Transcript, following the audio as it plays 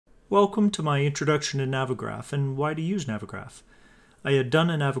Welcome to my introduction to Navigraph and why to use Navigraph. I had done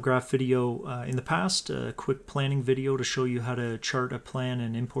a Navigraph video in the past, a quick planning video to show you how to chart a plan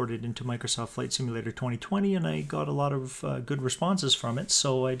and import it into Microsoft Flight Simulator 2020, and I got a lot of good responses from it,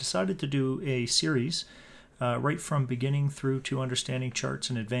 so I decided to do a series right from beginning through to understanding charts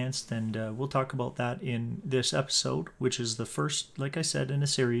in advance, and we'll talk about that in this episode, which is the first, like I said, in a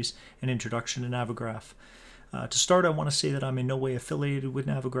series, an introduction to Navigraph. To start, I want to say that I'm in no way affiliated with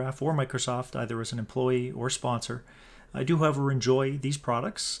Navigraph or Microsoft, either as an employee or sponsor. I do, however, enjoy these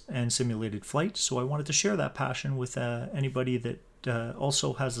products and simulated flight, so I wanted to share that passion with anybody that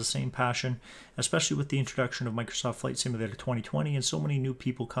also has the same passion, especially with the introduction of Microsoft Flight Simulator 2020 and so many new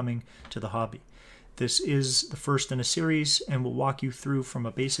people coming to the hobby. This is the first in a series and will walk you through from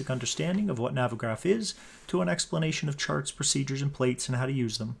a basic understanding of what Navigraph is to an explanation of charts, procedures, and plates and how to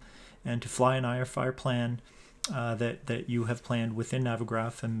use them, and to fly an IFR plan that you have planned within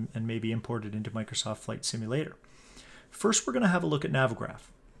Navigraph and maybe imported into Microsoft Flight Simulator. First, we're going to have a look at Navigraph,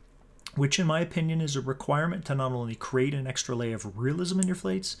 which in my opinion is a requirement to not only create an extra layer of realism in your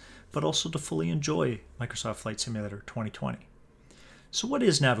flights, but also to fully enjoy Microsoft Flight Simulator 2020. So what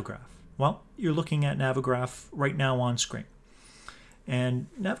is Navigraph? Well, you're looking at Navigraph right now on screen. And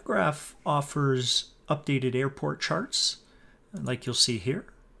Navigraph offers updated airport charts, like you'll see here,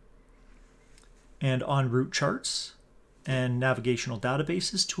 and en route charts and navigational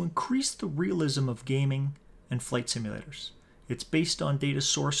databases to increase the realism of gaming and flight simulators. It's based on data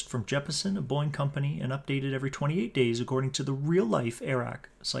sourced from Jeppesen, a Boeing company, and updated every 28 days according to the real-life AIRAC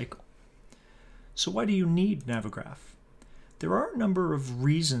cycle. So why do you need Navigraph? There are a number of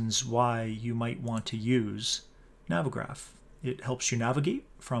reasons why you might want to use Navigraph. It helps you navigate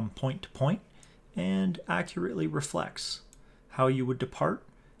from point to point and accurately reflects how you would depart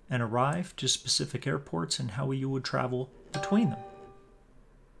and arrive to specific airports and how you would travel between them.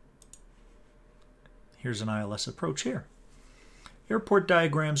 Here's an ILS approach here. Airport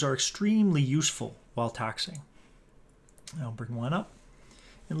diagrams are extremely useful while taxiing. I'll bring one up.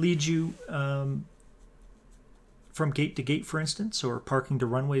 It leads you from gate to gate, for instance, or parking to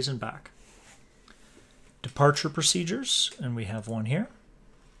runways and back. Departure procedures, and we have one here,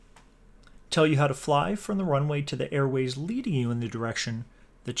 tell you how to fly from the runway to the airways leading you in the direction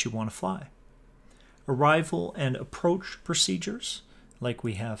that you want to fly. Arrival and approach procedures, like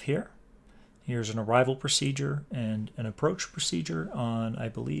we have here. Here's an arrival procedure and an approach procedure on, I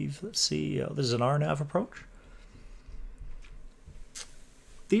believe, let's see, this is an RNAV approach.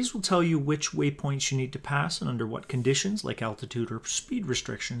 These will tell you which waypoints you need to pass and under what conditions, like altitude or speed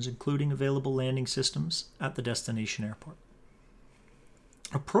restrictions, including available landing systems at the destination airport.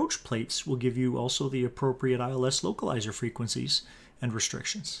 Approach plates will give you also the appropriate ILS localizer frequencies and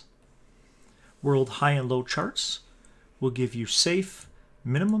restrictions. World high and low charts will give you safe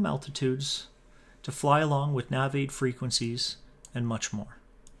minimum altitudes to fly along with nav-aid frequencies and much more.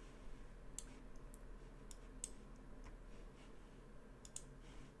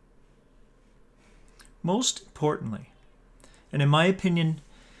 Most importantly, and in my opinion,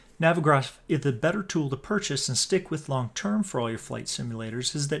 Navigraph is the better tool to purchase and stick with long-term for all your flight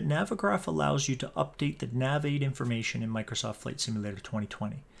simulators, is that Navigraph allows you to update the nav-aid information in Microsoft Flight Simulator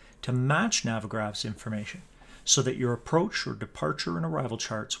 2020 to match Navigraph's information so that your approach or departure and arrival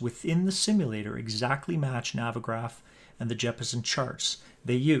charts within the simulator exactly match Navigraph and the Jeppesen charts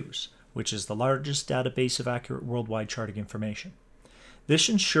they use, which is the largest database of accurate worldwide charting information. This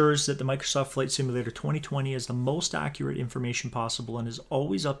ensures that the Microsoft Flight Simulator 2020 is the most accurate information possible and is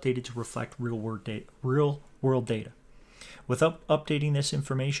always updated to reflect real-world data. Without updating this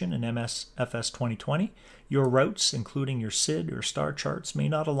information in MSFS 2020, your routes, including your SID or STAR charts, may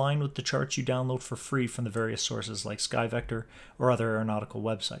not align with the charts you download for free from the various sources like SkyVector or other aeronautical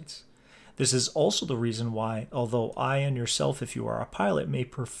websites. This is also the reason why, although I and yourself, if you are a pilot, may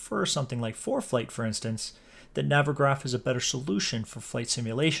prefer something like ForeFlight, for instance, that Navigraph is a better solution for flight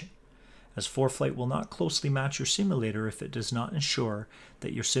simulation, as ForeFlight will not closely match your simulator if it does not ensure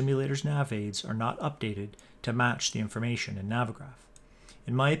that your simulator's nav aids are not updated to match the information in Navigraph.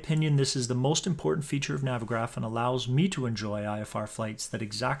 In my opinion, this is the most important feature of Navigraph and allows me to enjoy IFR flights that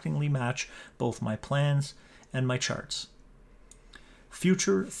exactingly match both my plans and my charts.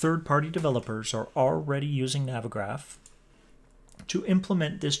 Future third-party developers are already using Navigraph to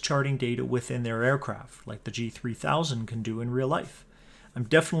implement this charting data within their aircraft, like the G3000 can do in real life. I'm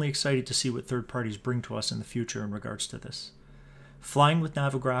definitely excited to see what third parties bring to us in the future in regards to this. Flying with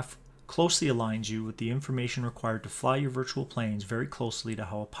Navigraph closely aligns you with the information required to fly your virtual planes very closely to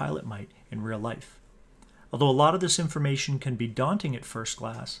how a pilot might in real life. Although a lot of this information can be daunting at first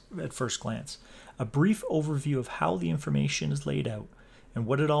glance, a brief overview of how the information is laid out and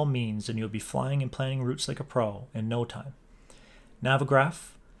what it all means, and you'll be flying and planning routes like a pro in no time. Navigraph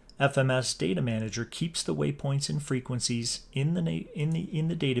FMS Data Manager keeps the waypoints and frequencies in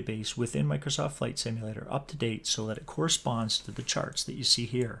the database within Microsoft Flight Simulator up to date so that it corresponds to the charts that you see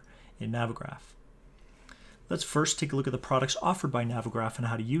here in Navigraph. Let's first take a look at the products offered by Navigraph and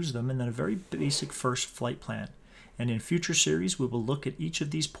how to use them, and then a very basic first flight plan. And in future series, we will look at each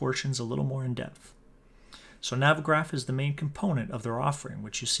of these portions a little more in depth. So Navigraph is the main component of their offering,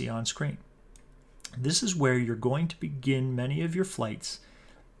 which you see on screen. This is where you're going to begin many of your flights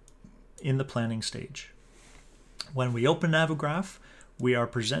in the planning stage. When we open Navigraph, we are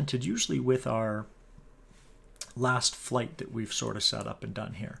presented usually with our last flight that we've sort of set up and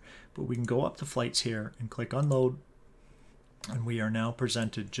done here. But we can go up to flights here and click unload, and we are now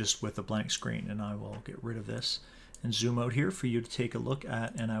presented just with a blank screen. And I will get rid of this and zoom out here for you to take a look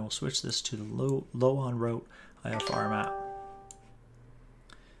at, and I will switch this to the Low Enroute IFR map.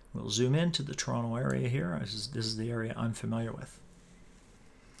 We'll zoom into the Toronto area here. This is the area I'm familiar with.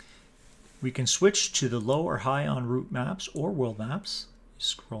 We can switch to the low or high en route maps or world maps. You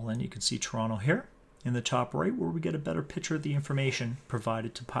scroll in, you can see Toronto here in the top right, where we get a better picture of the information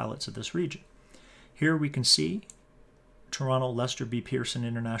provided to pilots of this region. Here we can see Toronto Lester B. Pearson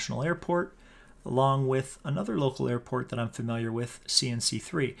International Airport, along with another local airport that I'm familiar with,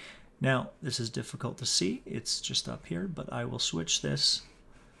 CNC3. Now, this is difficult to see. It's just up here, but I will switch this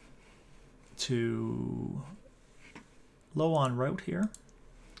to Low Enroute here.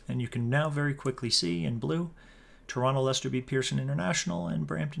 And you can now very quickly see in blue Toronto Lester B. Pearson International and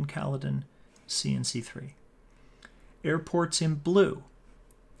Brampton Caledon CNC3. Airports in blue,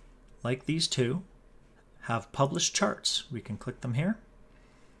 like these two, have published charts. We can click them here.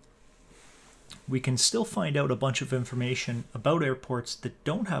 We can still find out a bunch of information about airports that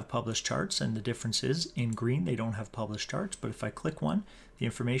don't have published charts, and the difference is in green they don't have published charts, but if I click one, the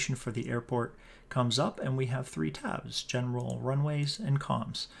information for the airport comes up and we have three tabs: general, runways, and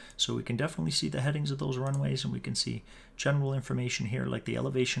comms. So we can definitely see the headings of those runways, and we can see general information here like the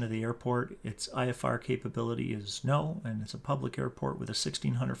elevation of the airport. Its IFR capability is no, and it's a public airport with a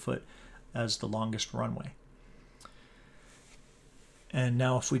 1,600 foot as the longest runway. And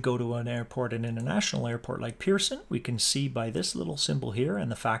now if we go to an international airport like Pearson, we can see by this little symbol here and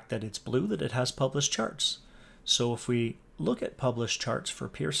the fact that it's blue that it has published charts. So if we look at published charts for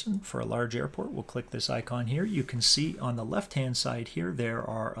Pearson for a large airport, we'll click this icon here. You can see on the left-hand side here, there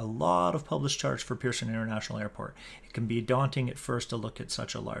are a lot of published charts for Pearson International Airport. It can be daunting at first to look at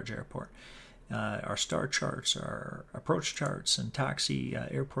such a large airport. Our star charts, our approach charts, and taxi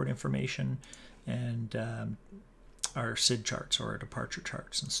airport information, and our SID charts, or our departure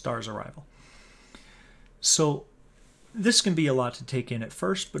charts, and stars arrival. So this can be a lot to take in at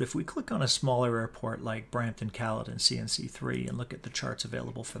first, but if we click on a smaller airport like Brampton Caledon CNC3 and look at the charts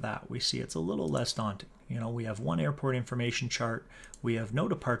available for that, we see it's a little less daunting. You know, we have one airport information chart, we have no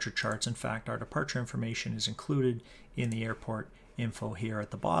departure charts. In fact, our departure information is included in the airport info here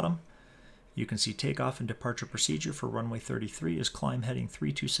at the bottom. You can see takeoff and departure procedure for runway 33 is climb heading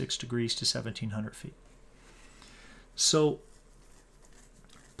 326 degrees to 1,700 feet. So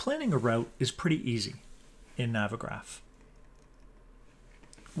planning a route is pretty easy in Navigraph.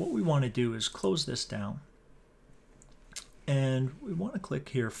 What we want to do is close this down, and we want to click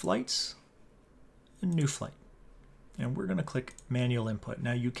here flights and new flight, and we're going to click manual input.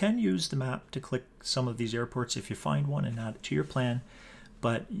 Now you can use the map to click some of these airports if you find one and add it to your plan,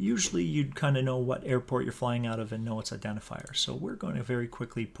 but usually you'd kind of know what airport you're flying out of and know its identifier. So we're going to very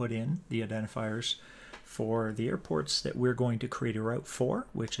quickly put in the identifiers for the airports that we're going to create a route for,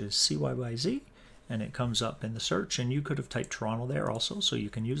 which is CYYZ, and it comes up in the search, and you could have typed Toronto there also, so you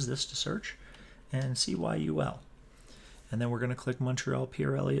can use this to search, and CYUL. And then we're going to click Montreal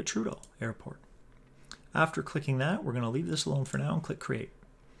Pierre Elliott Trudeau Airport. After clicking that, we're going to leave this alone for now and click Create.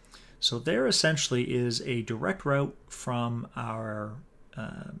 So there essentially is a direct route from our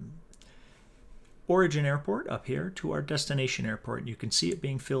origin airport up here to our destination airport. You can see it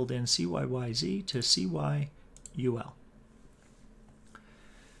being filled in CYYZ to CYUL.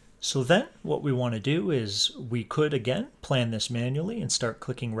 So then what we want to do is we could again plan this manually and start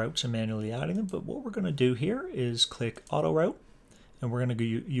clicking routes and manually adding them, but what we're going to do here is click Autoroute, and we're going to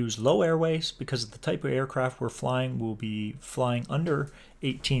use low airways because of the type of aircraft we're flying. We'll be flying under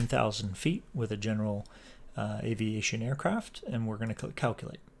 18,000 feet with a general aviation aircraft, and we're going to click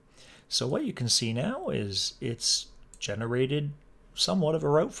Calculate. So what you can see now is it's generated somewhat of a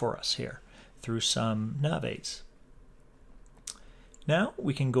route for us here through some nav aids. Now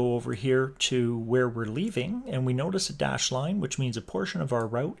we can go over here to where we're leaving, and we notice a dashed line, which means a portion of our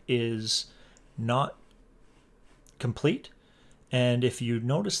route is not complete, And if you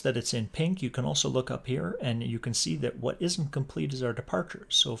notice that it's in pink, you can also look up here and you can see that what isn't complete is our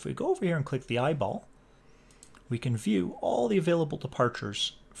departures. So if we go over here and click the eyeball, we can view all the available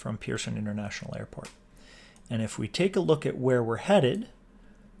departures from Pearson International Airport. And if we take a look at where we're headed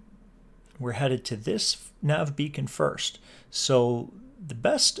to this nav beacon first. So the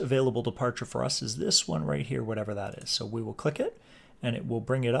best available departure for us is this one right here, whatever that is. So we will click it and it will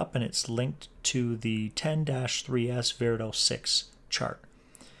bring it up, and it's linked to the 10-3S Verdo 6 chart.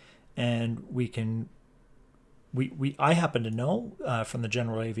 And I happen to know from the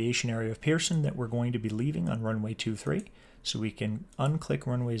general aviation area of Pearson that we're going to be leaving on runway 23. So we can unclick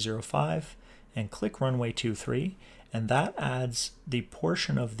runway 05 and click runway 23, and that adds the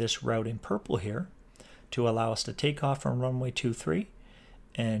portion of this route in purple here to allow us to take off from runway 23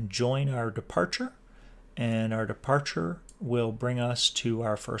 and join our departure, and our departure will bring us to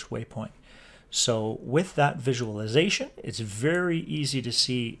our first waypoint. So with that visualization, it's very easy to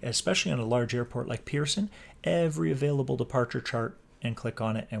see, especially on a large airport like Pearson, every available departure chart, and click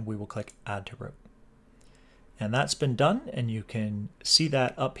on it, and we will click Add to Route. And that's been done, and you can see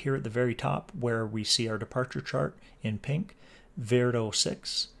that up here at the very top where we see our departure chart in pink, Verdo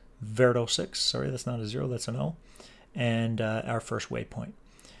 6, sorry, that's not a 0, that's an O, and our first waypoint.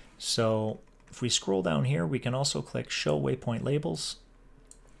 So if we scroll down here, we can also click Show Waypoint Labels,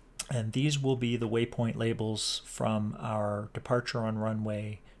 and these will be the waypoint labels from our departure on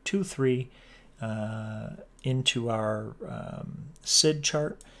runway 23 into our SID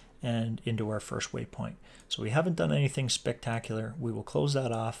chart and into our first waypoint. So we haven't done anything spectacular. We will close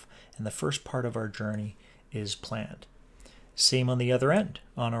that off, and the first part of our journey is planned. Same on the other end,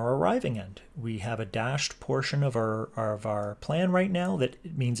 on our arriving end. We have a dashed portion of our plan right now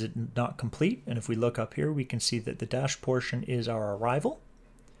that means it's not complete, and if we look up here, we can see that the dashed portion is our arrival.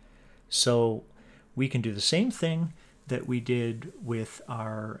 So we can do the same thing that we did with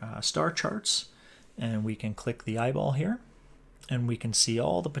our star charts, and we can click the eyeball here, and we can see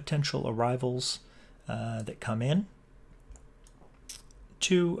all the potential arrivals that come in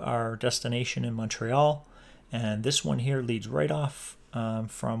to our destination in Montreal. And this one here leads right off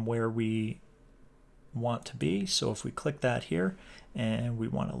from where we want to be. So if we click that here and we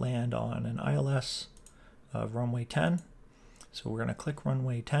want to land on an ILS of runway 10, so we're going to click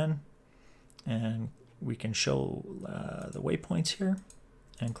runway 10, and we can show the waypoints here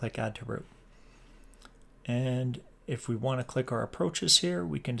and click Add to Route. And if we want to click our approaches here,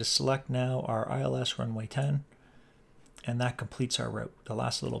 we can just select now our ILS runway 10, and that completes our route, the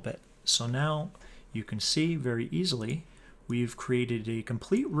last little bit. So now you can see very easily we've created a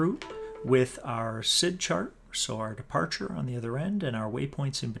complete route with our SID chart, so our departure on the other end and our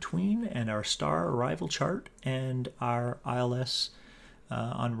waypoints in between, and our star arrival chart and our ILS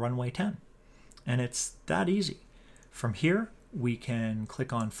on runway 10. And it's that easy. From here, we can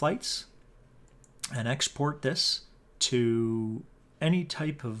click on flights and export this to any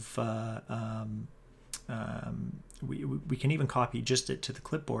type of we can even copy just it to the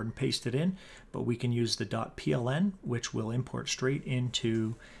clipboard and paste it in, but we can use the .pln, which will import straight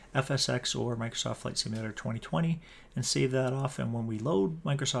into FSX or Microsoft Flight Simulator 2020 and save that off. And when we load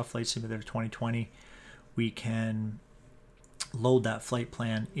Microsoft Flight Simulator 2020, we can load that flight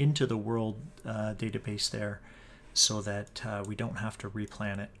plan into the world database there, so that we don't have to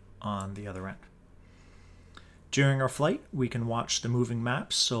replan it on the other end. During our flight, we can watch the moving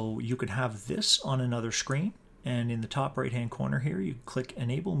maps, so you could have this on another screen, and in the top right hand corner here you click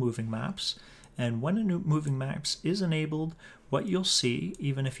Enable Moving Maps, and when a new moving maps is enabled, what you'll see,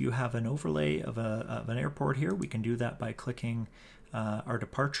 even if you have an overlay of an airport here, we can do that by clicking our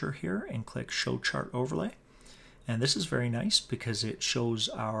departure here and click Show Chart Overlay. And this is very nice because it shows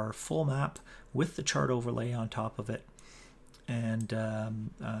our full map with the chart overlay on top of it, and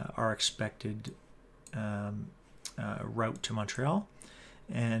our expected route to Montreal.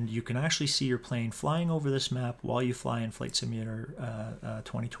 And you can actually see your plane flying over this map while you fly in Flight Simulator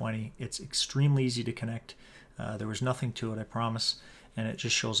 2020. It's extremely easy to connect. There was nothing to it, I promise, and it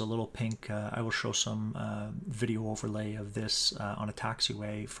just shows a little pink. I will show some video overlay of this on a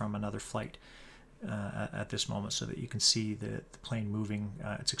taxiway from another flight at this moment, so that you can see the plane moving.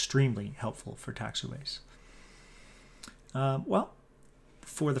 It's extremely helpful for taxiways. Well,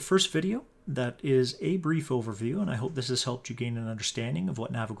 for the first video, that is a brief overview, and I hope this has helped you gain an understanding of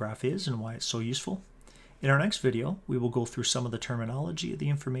what Navigraph is and why it's so useful. In our next video, we will go through some of the terminology of the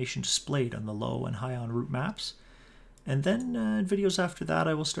information displayed on the low and high en route maps. And then in videos after that,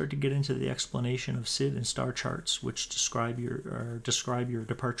 I will start to get into the explanation of SID and star charts, which describe your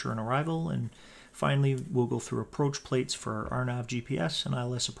departure and arrival. And finally, we'll go through approach plates for RNAV GPS and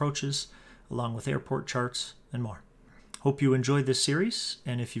ILS approaches, along with airport charts and more. Hope you enjoyed this series,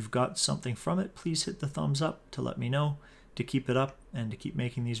 and if you've got something from it, please hit the thumbs up to let me know, to keep it up and to keep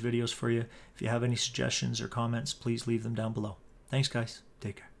making these videos for you. If you have any suggestions or comments, please leave them down below. Thanks guys.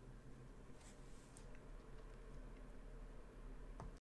 Take care.